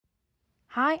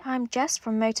Hi, I'm Jess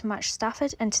from Motor Match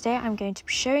Stafford, and today I'm going to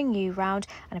be showing you around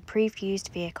an approved used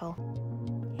vehicle.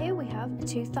 Here we have a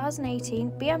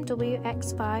 2018 BMW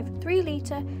X5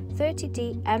 3-litre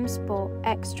 30d M Sport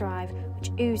X Drive,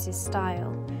 which oozes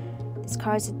style. This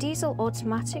car is a diesel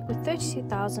automatic with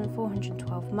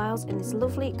 32,412 miles in this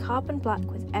lovely carbon black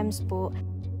with M Sport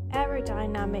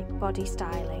aerodynamic body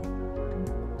styling.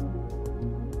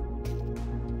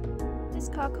 This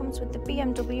car comes with the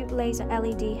BMW laser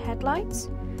LED headlights.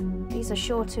 These are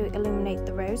sure to illuminate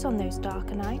the roads on those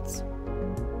darker nights.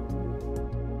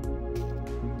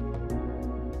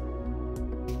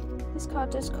 This car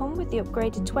does come with the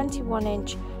upgraded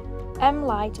 21-inch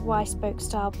M-Lite Y-spoke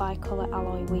style bi-colour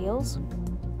alloy wheels.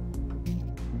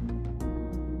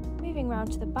 Moving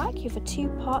round to the back, you have a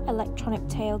two-part electronic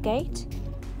tailgate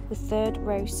with third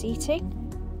row seating.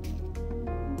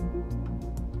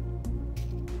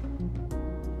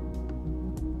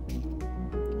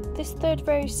 This third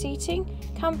row seating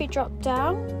can be dropped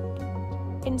down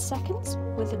in seconds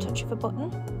with the touch of a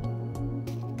button,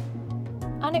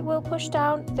 and it will push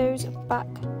down those back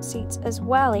seats as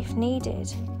well if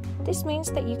needed. This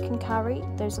means that you can carry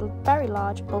those very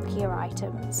large bulkier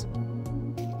items.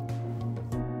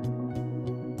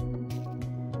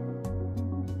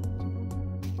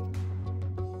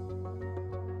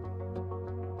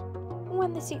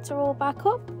 When the seats are all back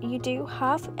up, you do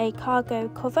have a cargo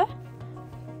cover,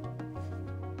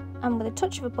 and with a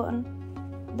touch of a button,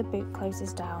 the boot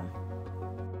closes down.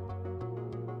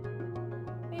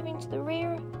 Moving to the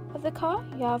rear of the car,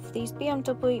 you have these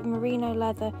BMW merino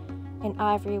leather in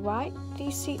ivory white.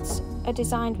 These seats are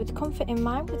designed with comfort in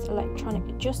mind, with electronic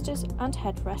adjusters and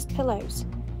headrest pillows.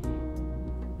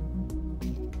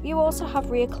 You also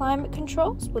have rear climate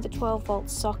controls with a 12-volt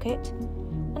socket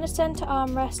and a centre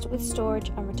armrest with storage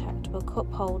and retractable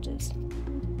cup holders.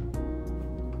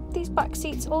 These back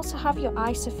seats also have your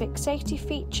ISOFIX safety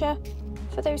feature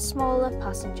for those smaller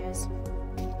passengers.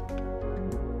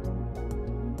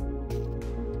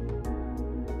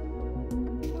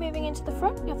 Moving into the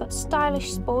front, you have that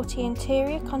stylish sporty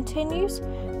interior continues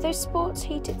with those sports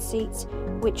heated seats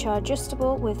which are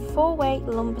adjustable with 4-way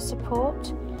lumbar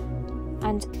support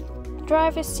and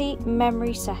driver's seat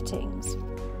memory settings.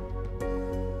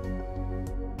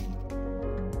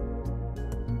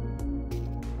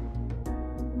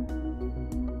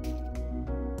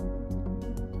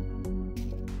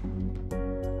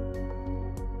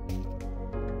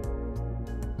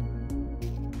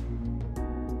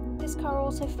 This car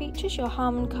also features your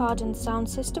Harmon Kardon sound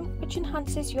system, which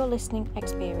enhances your listening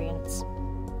experience.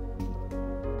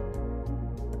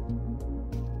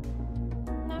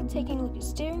 Now taking a look at the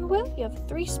steering wheel, you have a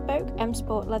 3-spoke M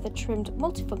Sport leather trimmed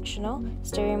multifunctional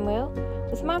steering wheel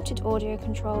with mounted audio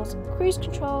controls, cruise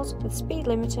controls with speed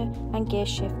limiter and gear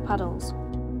shift paddles.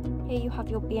 Here you have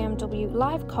your BMW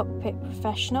Live Cockpit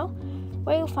Professional,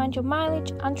 where you'll find your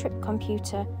mileage and trip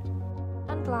computer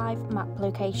and live map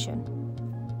location.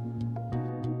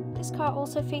 This car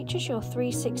also features your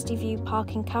 360 view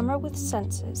parking camera with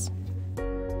sensors.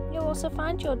 You'll also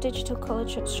find your digital colour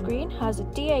touchscreen has a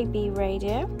DAB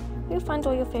radio. You'll find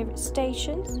all your favourite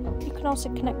stations. You can also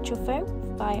connect your phone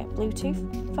via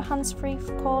Bluetooth for hands-free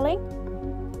calling.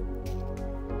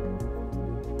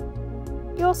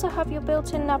 You also have your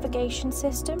built-in navigation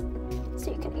system,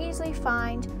 so you can easily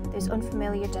find those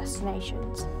unfamiliar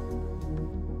destinations.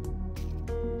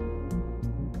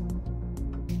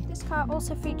 This car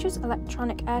also features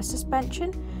electronic air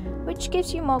suspension, which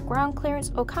gives you more ground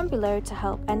clearance or can be lowered to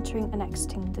help entering and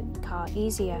exiting the car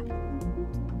easier.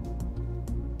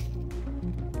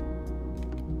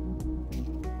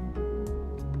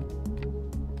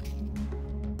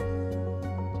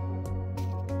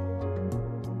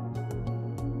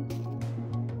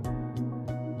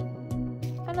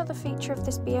 Another feature of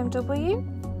this BMW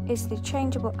is the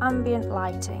changeable ambient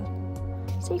lighting,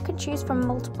 so you can choose from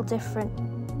multiple different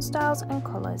styles and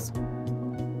colours.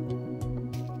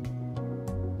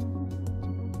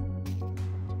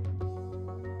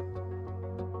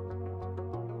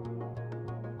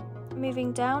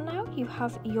 Moving down now, you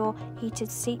have your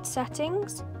heated seat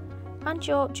settings and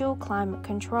your dual climate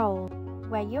control,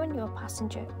 where you and your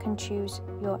passenger can choose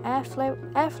your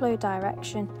airflow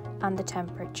direction and the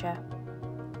temperature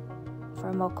for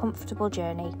a more comfortable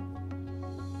journey.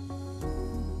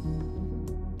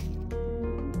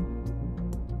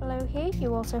 Below here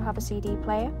you also have a CD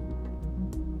player,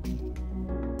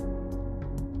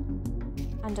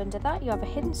 and under that you have a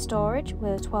hidden storage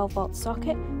with a 12-volt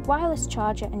socket, wireless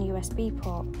charger and USB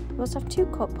port. You also have 2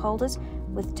 cup holders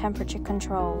with temperature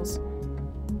controls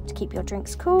to keep your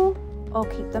drinks cool or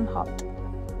keep them hot.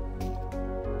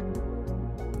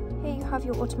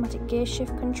 have your automatic gear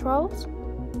shift controls.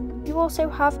 You also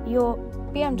have your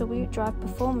BMW Drive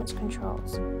Performance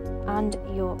controls and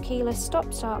your keyless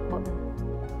stop-start button.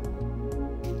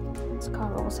 This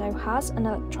car also has an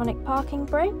electronic parking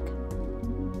brake.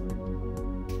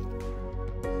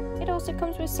 It also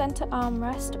comes with centre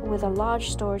armrest with a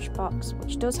large storage box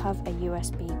which does have a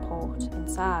USB port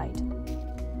inside.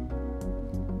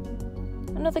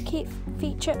 Another key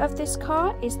feature of this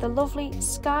car is the lovely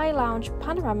Sky Lounge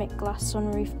panoramic glass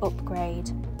sunroof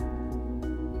upgrade.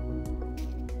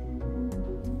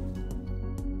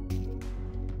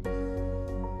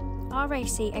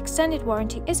 RAC Extended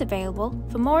Warranty is available.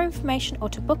 For more information or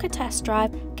to book a test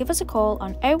drive, give us a call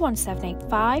on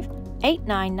 01785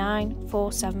 899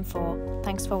 474.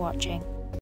 Thanks for watching.